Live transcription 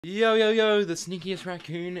Yo yo yo, the sneakiest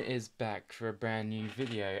raccoon is back for a brand new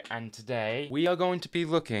video, and today we are going to be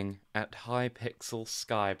looking at Hypixel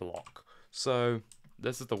Skyblock. So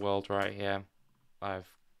this is the world right here. I've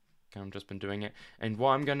kind of just been doing it, and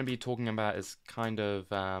what I'm going to be talking about is kind of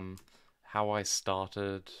how I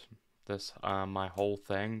started this my whole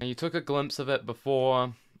thing. And you took a glimpse of it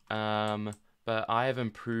before, but I have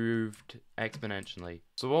improved exponentially.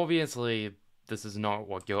 So obviously this is not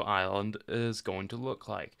what your island is going to look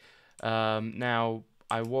like. Now,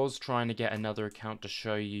 I was trying to get another account to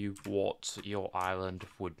show you what your island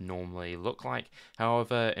would normally look like.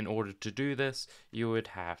 However, in order to do this, you would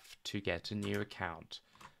have to get a new account.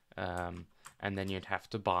 And then you'd have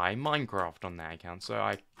to buy Minecraft on that account, so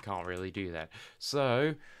I can't really do that.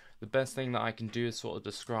 So, the best thing that I can do is sort of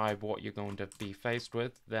describe what you're going to be faced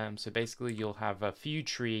with. So basically you'll have a few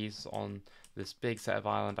trees on this big set of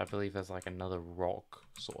island. I believe there's like another rock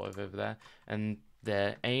sort of over there. And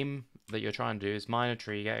the aim that you're trying to do is mine a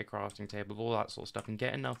tree, get a crafting table, all that sort of stuff, and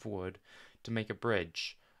get enough wood to make a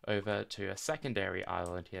bridge over to a secondary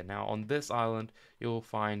island here. Now on this island you'll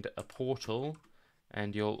find a portal,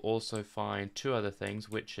 and you'll also find two other things,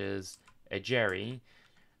 which is a Jerry.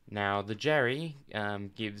 Now, the Jerry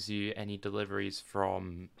gives you any deliveries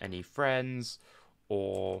from any friends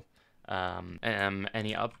or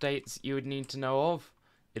any updates you would need to know of.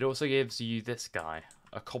 It also gives you this guy,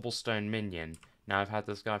 a cobblestone minion. Now, I've had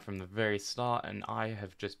this guy from the very start, and I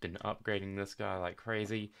have just been upgrading this guy like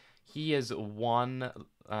crazy. He is one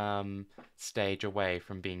stage away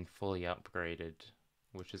from being fully upgraded,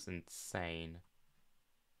 which is insane.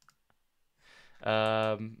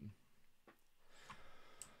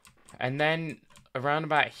 And then around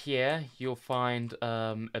about here, you'll find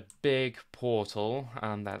a big portal,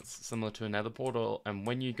 and that's similar to another portal. And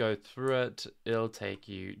when you go through it, it'll take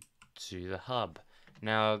you to the hub.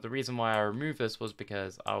 Now, the reason why I removed this was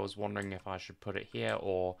because I was wondering if I should put it here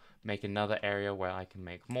or make another area where I can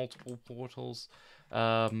make multiple portals.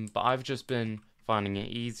 But I've just been finding it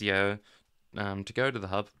easier to go to the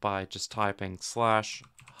hub by just typing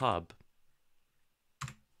 /hub.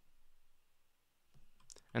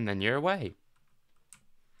 And then you're away.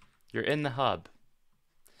 You're in the hub.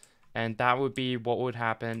 And that would be what would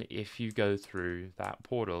happen if you go through that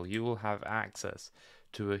portal. You will have access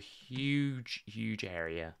to a huge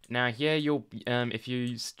area. Now here you'll, if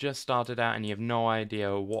you just started out and you have no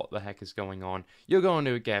idea what the heck is going on, you're going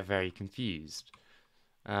to get very confused.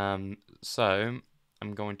 So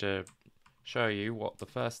I'm going to show you what the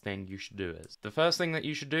first thing you should do is. The first thing that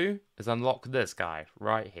you should do is unlock this guy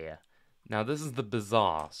right here. Now this is the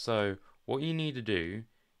bazaar, so what you need to do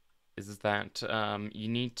is that you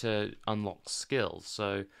need to unlock skills.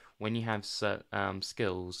 So when you have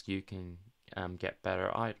skills, you can get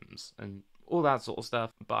better items and all that sort of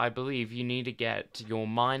stuff. But I believe you need to get your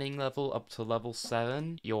mining level up to level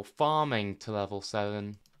 7, your farming to level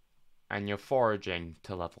 7, and your foraging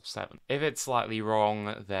to level 7. If it's slightly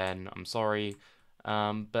wrong, then I'm sorry.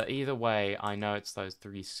 But either way, I know it's those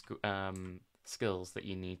three skills that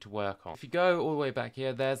you need to work on. If you go all the way back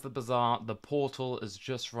here, there's the bazaar. The portal is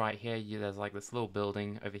just right here. There's like this little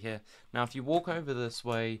building over here. Now if you walk over this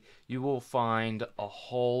way, you will find a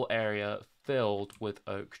whole area filled with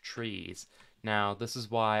oak trees. Now this is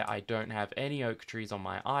why I don't have any oak trees on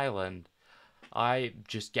my island. I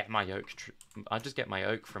just get my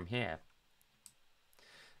oak from here.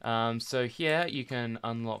 So here you can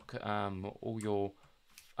unlock all your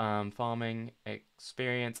farming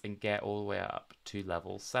experience and get all the way up to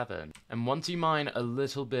level 7. And once you mine a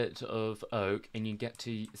little bit of oak and you get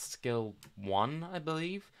to skill 1, I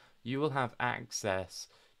believe, you will have access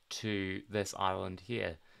to this island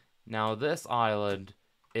here. Now this island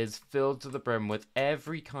is filled to the brim with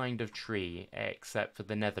every kind of tree except for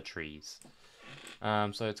the nether trees.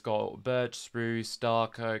 So it's got birch, spruce,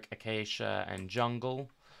 dark oak, acacia, and jungle.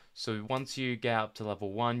 So once you get up to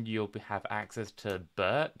level 1, you'll have access to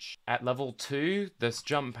birch. At level 2, this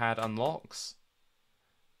jump pad unlocks,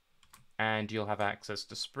 and you'll have access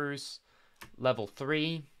to spruce. Level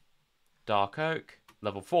 3, dark oak.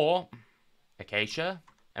 Level 4, acacia.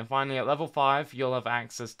 And finally at level 5, you'll have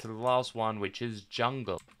access to the last one, which is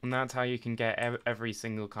jungle. And that's how you can get every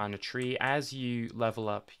single kind of tree. As you level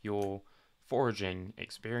up your foraging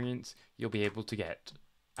experience, you'll be able to get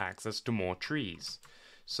access to more trees.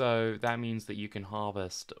 So that means that you can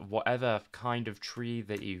harvest whatever kind of tree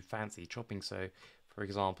that you fancy chopping. So, for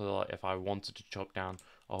example, if I wanted to chop down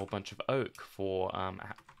a whole bunch of oak for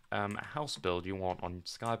a house build you want on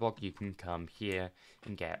Skyblock, you can come here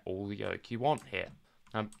and get all the oak you want here.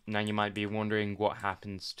 Now you might be wondering what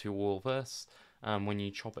happens to all this when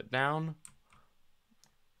you chop it down.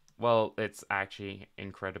 well, it's actually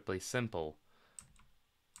incredibly simple.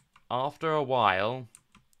 After a while,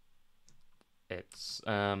 it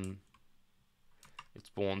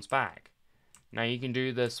spawns back. Now you can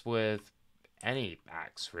do this with any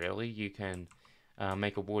axe, really. You can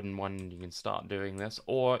make a wooden one and you can start doing this,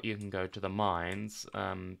 or you can go to the mines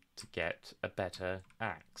to get a better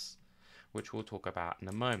axe, which we'll talk about in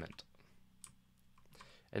a moment.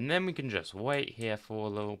 And then we can just wait here for a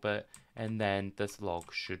little bit, and then this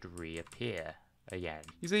log should reappear again.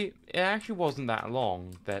 You see, it actually wasn't that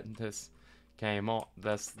long that this came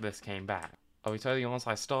back. I'll be totally honest,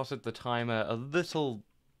 I started the timer a little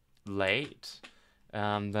late.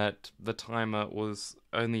 That the timer was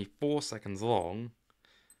only 4 seconds long.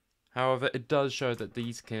 However, it does show that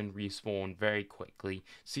these can respawn very quickly,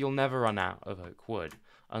 so you'll never run out of oak wood,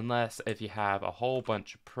 unless if you have a whole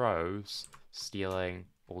bunch of pros stealing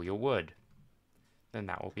all your wood. Then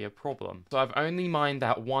that will be a problem. So I've only mined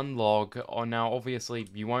that one log. Now obviously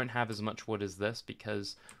you won't have as much wood as this,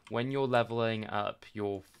 because when you're leveling up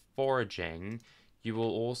your foraging, you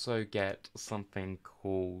will also get something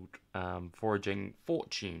called foraging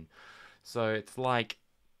fortune. So it's like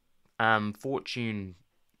fortune,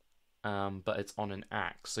 but it's on an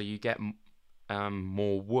axe. So you get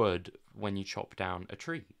more wood when you chop down a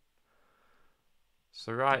tree.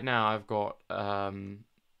 So right now I've got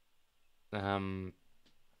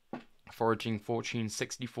foraging fortune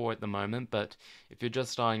 64 at the moment, but if you're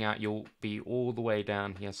just starting out, you'll be all the way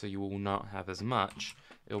down here, so you will not have as much.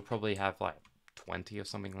 It'll probably have like 20 or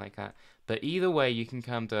something like that. But either way, you can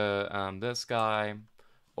come to this guy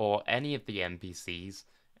or any of the NPCs,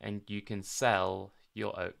 and you can sell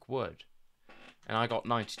your oak wood. And I got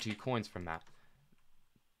 92 coins from that.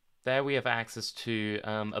 There we have access to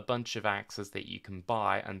a bunch of axes that you can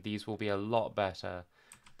buy, and these will be a lot better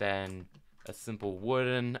than a simple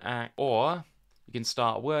wooden axe. Or you can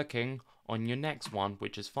start working on your next one,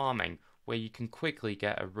 which is farming, where you can quickly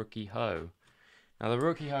get a rookie hoe. Now the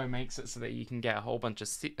rookie hoe makes it so that you can get a whole bunch of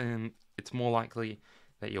it's more likely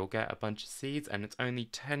that you'll get a bunch of seeds, and it's only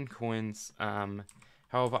 10 coins.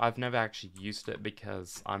 However, I've never actually used it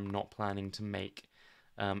because I'm not planning to make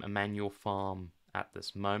a manual farm at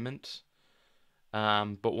this moment.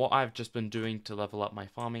 But what I've just been doing to level up my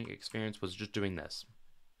farming experience was just doing this.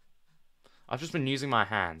 I've just been using my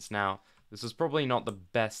hands. Now, this is probably not the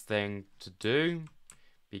best thing to do,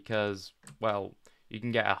 because, well, you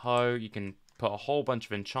can get a hoe, you can put a whole bunch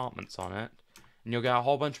of enchantments on it, and you'll get a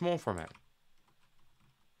whole bunch more from it.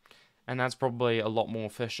 And that's probably a lot more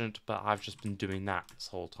efficient, but I've just been doing that this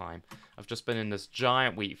whole time. I've just been in this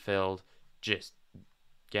giant wheat field, just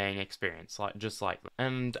getting experience, just like that.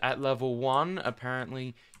 And at level 1,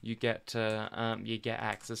 apparently, you get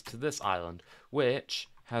access to this island, which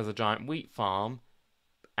has a giant wheat farm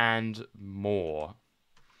and more.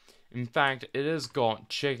 In fact, it has got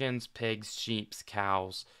chickens, pigs, sheep,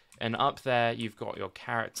 cows, and up there you've got your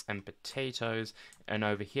carrots and potatoes, and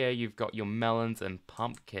over here you've got your melons and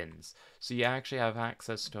pumpkins. So you actually have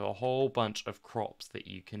access to a whole bunch of crops that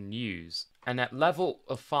you can use. And at level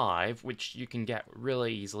 5, which you can get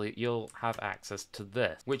really easily, you'll have access to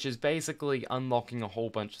this, which is basically unlocking a whole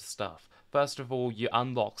bunch of stuff. First of all, you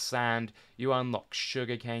unlock sand, you unlock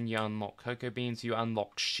sugarcane, you unlock cocoa beans, you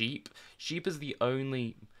unlock sheep. Sheep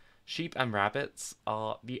and rabbits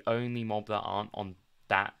are the only mob that aren't on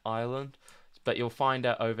that island, but you'll find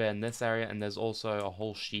it over in this area, and there's also a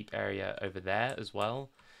whole sheep area over there as well.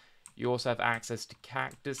 You also have access to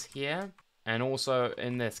cactus here, and also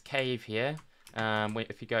in this cave here,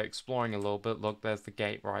 if you go exploring a little bit, look, there's the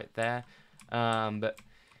gate right there, but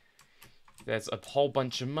there's a whole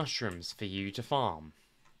bunch of mushrooms for you to farm.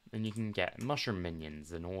 And you can get mushroom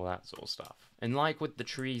minions and all that sort of stuff. And like with the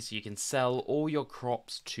trees, you can sell all your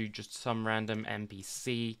crops to just some random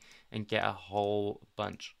NPC and get a whole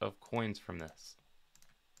bunch of coins from this.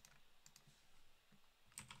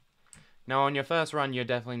 Now on your first run, you're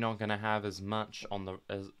definitely not going to have as much on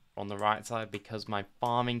the right side, because my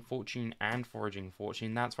farming fortune and foraging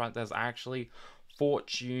fortune, that's right, there's actually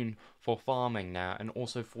fortune for farming now, and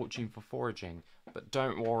also fortune for foraging. But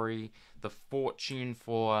don't worry, the fortune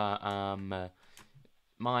for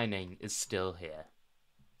mining is still here.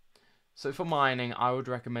 So for mining, I would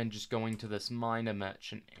recommend just going to this miner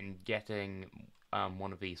merchant and getting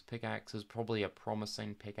one of these pickaxes, probably a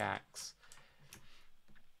promising pickaxe.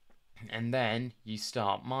 And then you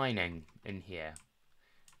start mining in here.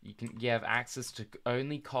 You have access to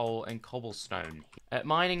only coal and cobblestone. At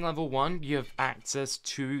mining level 1, you have access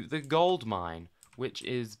to the gold mine, which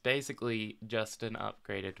is basically just an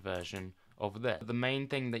upgraded version of this. The main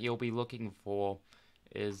thing that you'll be looking for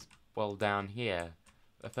is, well, down here.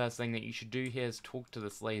 the first thing that you should do here is talk to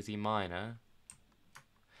this lazy miner.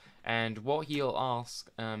 And what he'll ask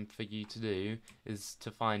for you to do is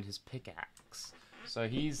to find his pickaxe. So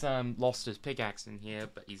he's lost his pickaxe in here,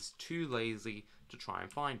 but he's too lazy to try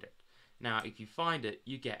and find it. Now, if you find it,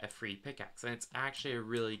 you get a free pickaxe, and it's actually a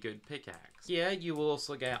really good pickaxe. Here, you will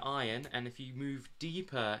also get iron, and if you move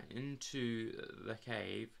deeper into the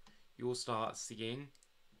cave, you will start seeing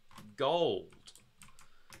gold.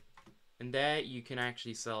 And there, you can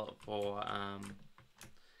actually sell it for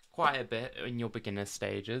quite a bit in your beginner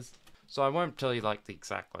stages. So I won't tell you like the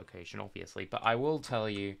exact location, obviously, but I will tell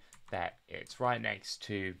you that it's right next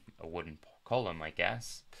to a wooden column, I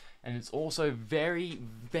guess. And it's also very,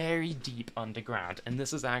 very deep underground, and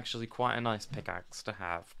this is actually quite a nice pickaxe to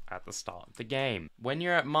have at the start of the game. When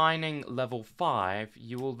you're at mining level 5,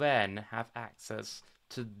 you will then have access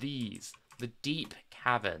to these, the deep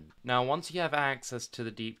cavern. Now, once you have access to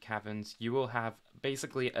the deep caverns, you will have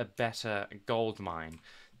basically a better gold mine.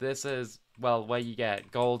 This is, well, where you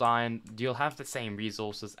get gold, iron. You'll have the same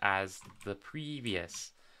resources as the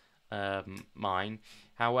previous mine.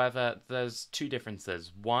 However, there's two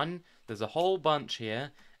differences. One, there's a whole bunch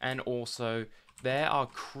here, and also there are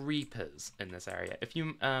creepers in this area. If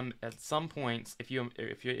you at some points, if you're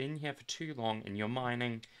in here for too long and you're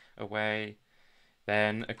mining away,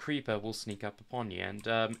 then a creeper will sneak up upon you, and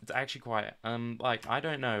it's actually quite like, I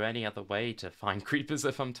don't know any other way to find creepers,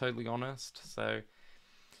 if I'm totally honest. So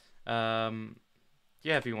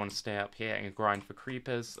yeah, if you want to stay up here and grind for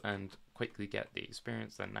creepers and quickly get the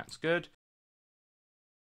experience, then that's good.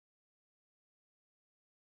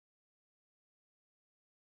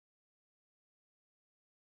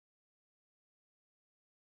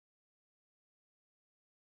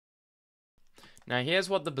 Now here's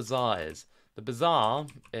what the bazaar is. The bazaar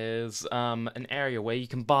is an area where you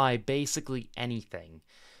can buy basically anything.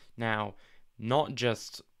 Now, not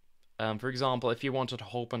just, for example, if you wanted a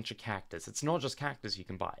whole bunch of cactus, it's not just cactus you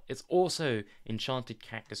can buy. It's also enchanted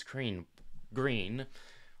cactus green,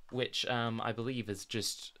 which I believe is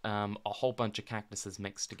just a whole bunch of cactuses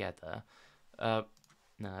mixed together. No,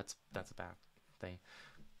 that's a bad thing.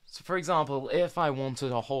 So, for example, if I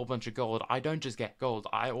wanted a whole bunch of gold, I don't just get gold,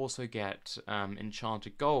 I also get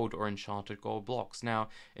enchanted gold or enchanted gold blocks. Now,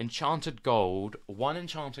 one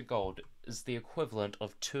enchanted gold is the equivalent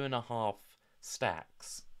of 2.5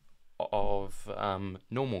 stacks of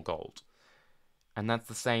normal gold. And that's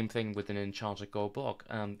the same thing with an enchanted gold block.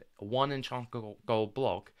 One enchanted gold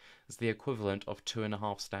block is the equivalent of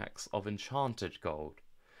 2.5 stacks of enchanted gold.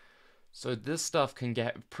 So this stuff can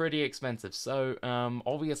get pretty expensive. So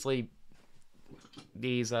obviously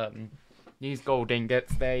these gold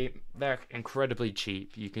ingots, they're incredibly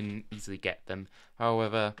cheap. You can easily get them.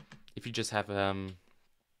 However, if you just have a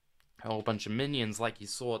whole bunch of minions like you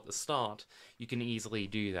saw at the start, you can easily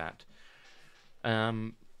do that.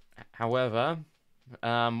 However,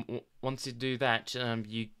 once you do that,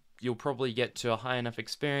 you'll probably get to a high enough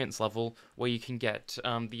experience level where you can get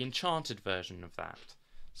the enchanted version of that.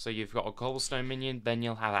 So you've got a cobblestone minion, then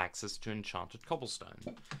you'll have access to enchanted cobblestone.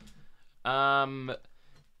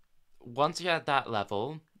 Once you're at that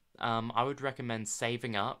level, I would recommend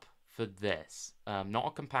saving up for this. Not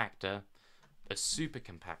a compactor, a super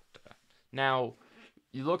compactor. Now,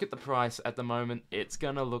 you look at the price at the moment, it's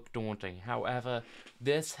gonna look daunting. However,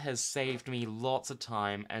 this has saved me lots of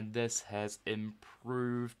time, and this has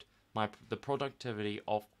improved the productivity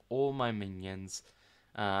of all my minions.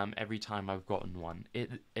 Every time I've gotten one.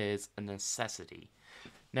 It is a necessity.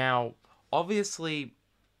 Now, obviously,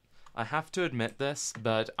 I have to admit this,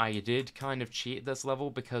 but I did kind of cheat this level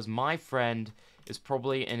because my friend is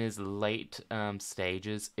probably in his late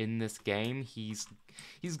stages in this game. He's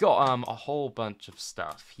got a whole bunch of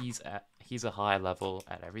stuff. He's a high level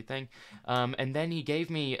at everything. And then he gave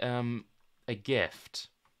me a gift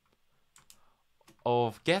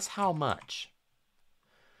of, guess how much?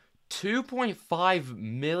 2.5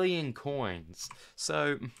 million coins.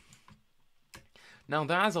 So now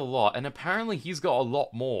that's a lot, and apparently he's got a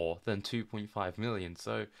lot more than 2.5 million.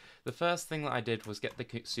 So the first thing that I did was get the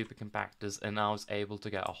super compactors, and I was able to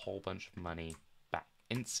get a whole bunch of money back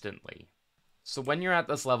instantly. So when you're at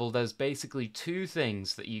this level, there's basically two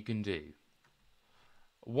things that you can do.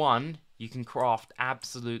 One, you can craft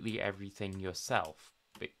absolutely everything yourself.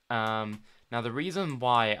 Now, the reason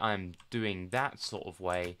why I'm doing that sort of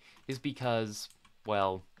way is because,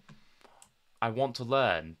 well, I want to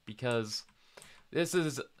learn. Because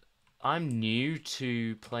I'm new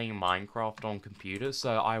to playing Minecraft on computers,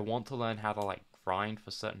 so I want to learn how to, like, grind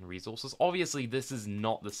for certain resources. Obviously, this is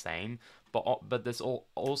not the same, but this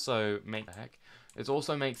also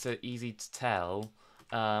makes it easy to tell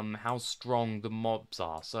how strong the mobs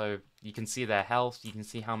are. So you can see their health, you can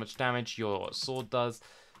see how much damage your sword does.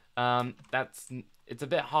 It's a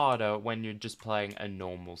bit harder when you're just playing a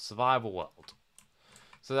normal survival world.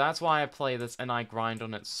 So that's why I play this and I grind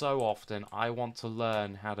on it so often. I want to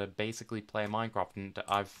learn how to basically play Minecraft, and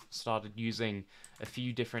I've started using a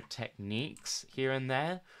few different techniques here and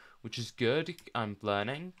there, which is good. I'm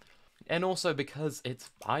learning. And also because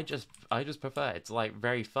I just prefer it. It's like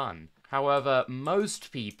very fun. However,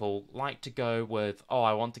 most people like to go with, oh,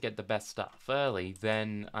 I want to get the best stuff early,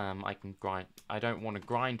 then I can grind. I don't want to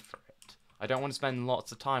grind for it. I don't want to spend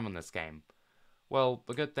lots of time on this game. Well,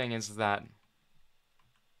 the good thing is that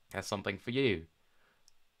there's something for you.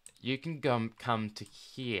 You can come to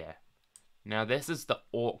here. Now this is the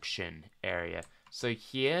auction area. So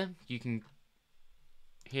here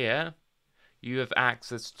you have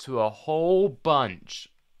access to a whole bunch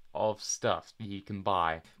of stuff you can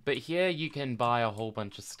buy. But here you can buy a whole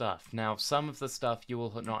bunch of stuff. Now some of the stuff you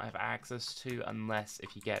will not have access to unless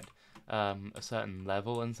if you get a certain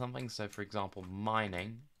level in something. So for example,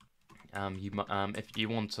 mining. If you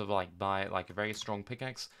want to like buy like a very strong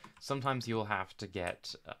pickaxe, sometimes you'll have to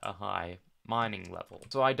get a high mining level.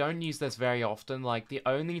 So I don't use this very often. Like the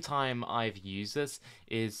only time I've used this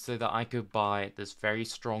is so that I could buy this very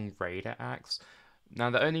strong raider axe. Now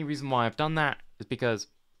the only reason why I've done that is because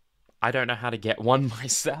I don't know how to get one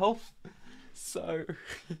myself. So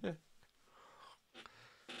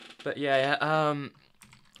but yeah,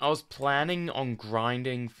 I was planning on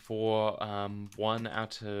grinding for 1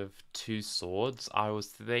 out of 2 swords. I was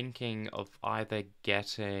thinking of either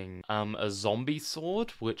getting a zombie sword,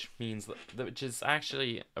 which is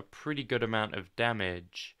actually a pretty good amount of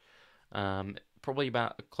damage. Probably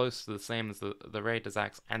about close to the same as the Raider's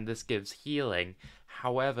Axe, and this gives healing.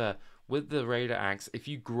 However, with the Raider Axe, if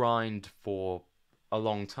you grind for a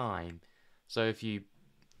long time, so if you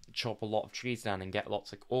chop a lot of trees down and get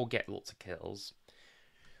lots of kills,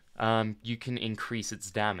 you can increase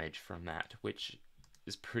its damage from that, which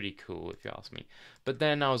is pretty cool if you ask me. But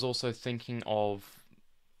then I was also thinking of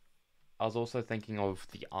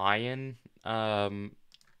the iron. No,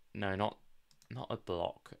 not a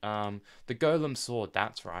block. The golem sword.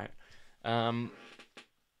 That's right.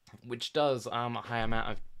 Which does a high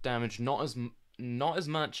amount of damage. Not as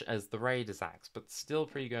much as the Raider's Axe, but still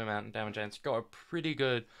pretty good amount of damage, and it's got a pretty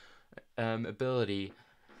good ability.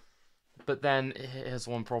 But then here's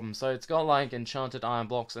one problem. So it's got like enchanted iron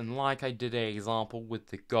blocks, and like I did an example with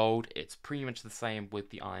the gold, it's pretty much the same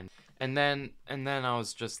with the iron. And then I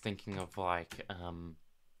was just thinking of like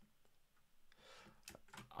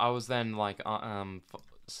I was then like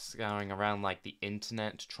scouring around like the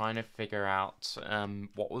internet trying to figure out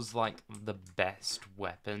what was like the best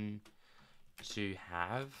weapon to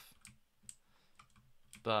have.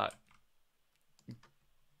 But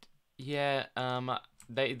yeah,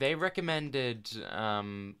 they recommended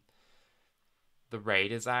the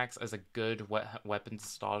Raider's Axe as a good weapon to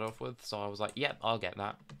start off with, so I was like, yep, I'll get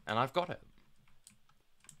that, and I've got it.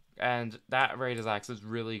 And that Raider's Axe is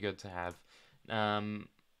really good to have.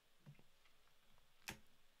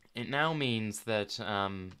 It now means that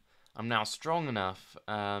I'm now strong enough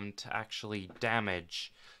to actually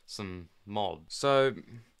damage some mobs. So,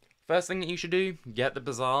 first thing that you should do, get the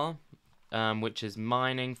bazaar. Which is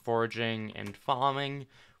mining, foraging, and farming,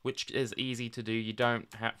 which is easy to do. You don't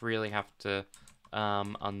really have to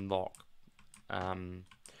unlock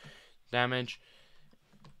damage.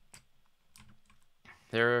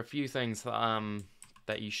 There are a few things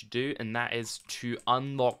that you should do, and that is to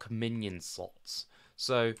unlock minion slots.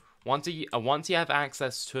 So once you have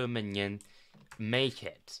access to a minion, make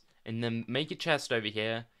it, and then make a chest over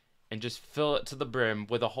here, and just fill it to the brim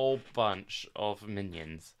with a whole bunch of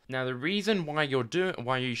minions. Now the reason why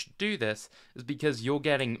you should do this is because you're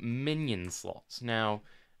getting minion slots. Now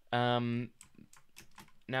to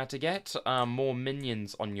get more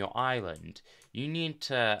minions on your island, you need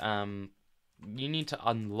to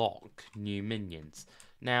unlock new minions.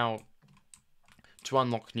 Now to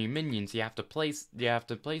unlock new minions, you have to place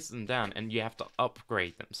them down, and you have to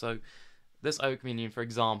upgrade them. So this oak minion, for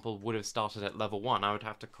example, would have started at level 1. I would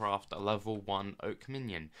have to craft a level 1 oak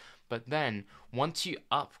minion. But then, once you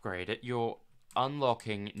upgrade it, you're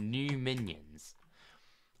unlocking new minions.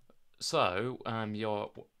 So,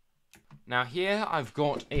 now here I've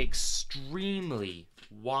got an extremely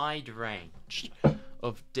wide range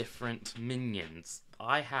of different minions.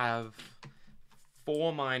 I have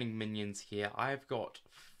 4 mining minions here. I've got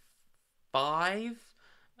 5,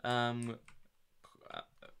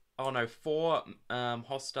 4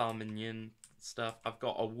 hostile minion stuff. I've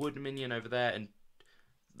got a wood minion over there and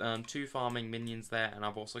 2 farming minions there, and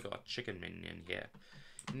I've also got a chicken minion here.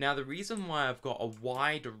 Now, the reason why I've got a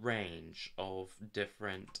wide range of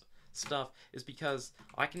different stuff is because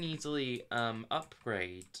I can easily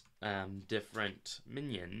upgrade different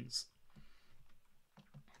minions,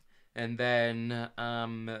 and then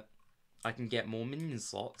I can get more minion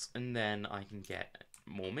slots, and then I can get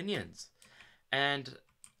more minions. And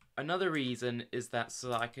another reason is that so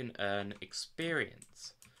that I can earn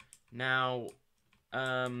experience. Now,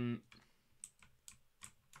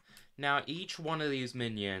 each one of these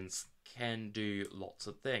minions can do lots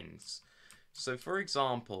of things. So, for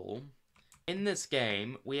example, in this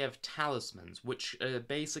game, we have talismans, which are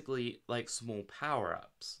basically like small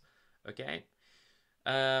power-ups, okay?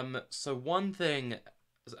 So one thing,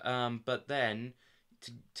 but then,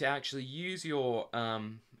 to actually use your,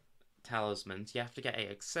 talismans, you have to get an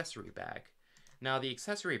accessory bag. Now, the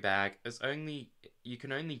accessory bag is you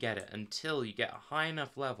can only get it until you get a high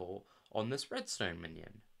enough level on this redstone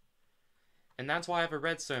minion. And that's why I have a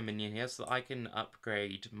redstone minion here, so that I can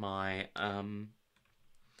upgrade my,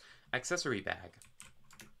 accessory bag.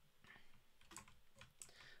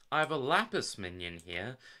 I have a lapis minion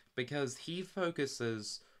here, because he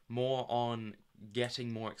focuses more on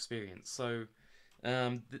getting more experience. So,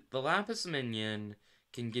 the lapis minion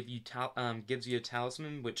can give you gives you a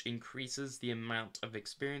talisman which increases the amount of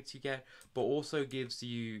experience you get, but also gives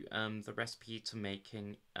you the recipe to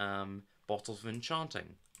making bottles of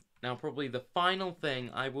enchanting. Now, probably the final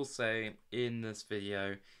thing I will say in this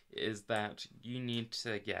video is that you need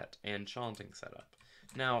to get an enchanting setup.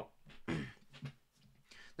 Now,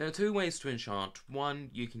 there are 2 ways to enchant.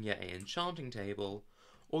 One, you can get an enchanting table,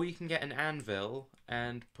 or you can get an anvil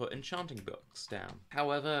and put enchanting books down.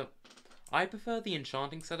 However, I prefer the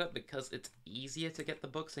enchanting setup because it's easier to get the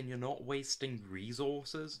books and you're not wasting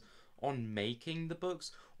resources on making the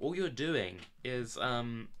books. All you're doing is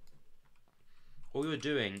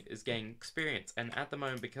getting experience, and at the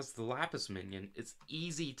moment, because of the lapis minion, it's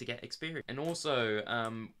easy to get experience. And also,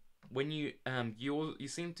 when you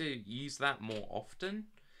seem to use that more often,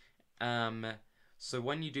 so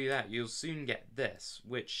when you do that, you'll soon get this,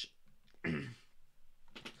 which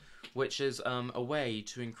is a way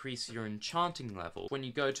to increase your enchanting level. When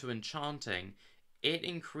you go to enchanting,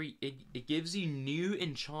 it gives you new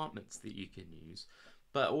enchantments that you can use,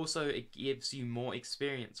 but also it gives you more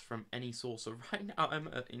experience from any source. So right now I'm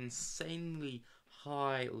at an insanely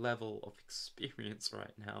high level of experience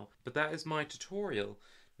right now. But that is my tutorial.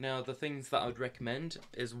 Now, the things that I would recommend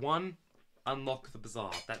is 1, unlock the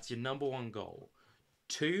bazaar. That's your #1 goal.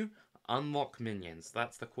 2, unlock minions.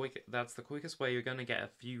 That's the quickest way you're gonna get a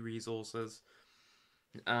few resources,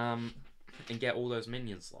 and get all those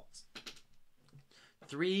minion slots.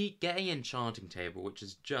 3, get an enchanting table, which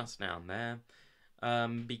is just down there,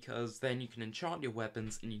 because then you can enchant your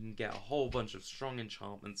weapons and you can get a whole bunch of strong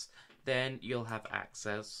enchantments. Then you'll have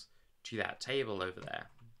access to that table over there.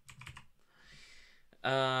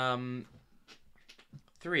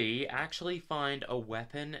 3, actually find a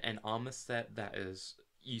weapon and armor set that is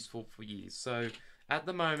useful for you. So, at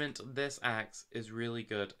the moment, this axe is really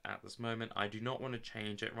good at this moment. I do not want to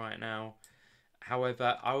change it right now.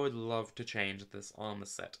 However, I would love to change this armor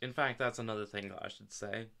set. In fact, that's another thing that I should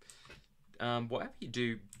say. Whatever you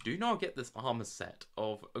do, do not get this armor set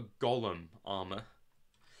of a golem armor.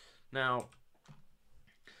 Now,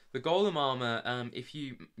 the golem armor, if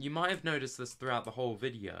you might have noticed this throughout the whole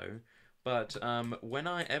video, but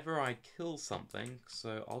whenever I kill something,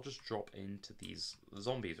 so I'll just drop into these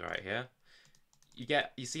zombies right here.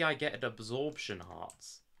 You see I get absorption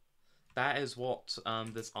hearts. That is what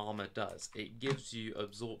this armor does. It gives you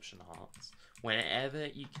absorption hearts whenever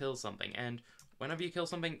you kill something, and whenever you kill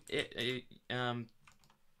something, it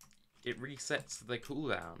resets the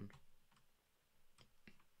cooldown,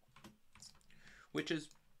 which is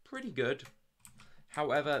pretty good.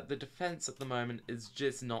 However, the defense at the moment is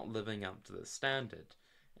just not living up to the standard,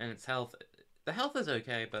 and its health, the health is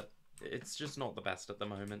okay, but it's just not the best at the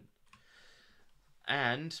moment.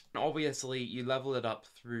 And obviously, you level it up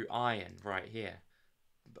through iron right here.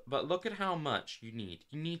 But look at how much you need.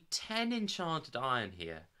 You need 10 enchanted iron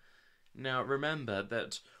here. Now, remember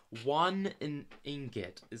that 1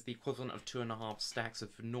 ingot is the equivalent of 2.5 stacks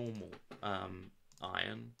of normal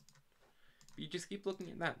iron. You just keep looking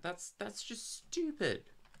at that. That's just stupid.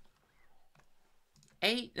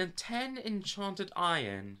 8 and 10 enchanted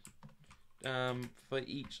iron for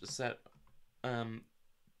each set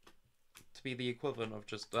to be the equivalent of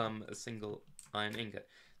just a single iron ingot.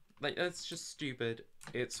 Like, that's just stupid.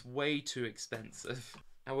 It's way too expensive.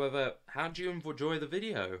 However, how do you enjoy the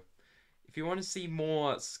video? If you want to see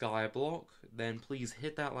more Skyblock, then please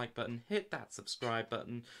hit that like button, hit that subscribe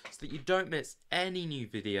button, so that you don't miss any new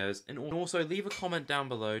videos, and also leave a comment down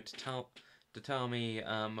below to tell me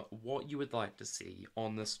what you would like to see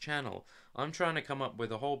on this channel. I'm trying to come up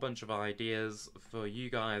with a whole bunch of ideas for you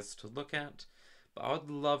guys to look at, but I would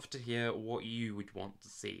love to hear what you would want to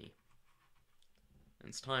see. And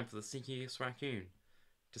it's time for the sneakiest raccoon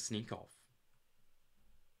to sneak off.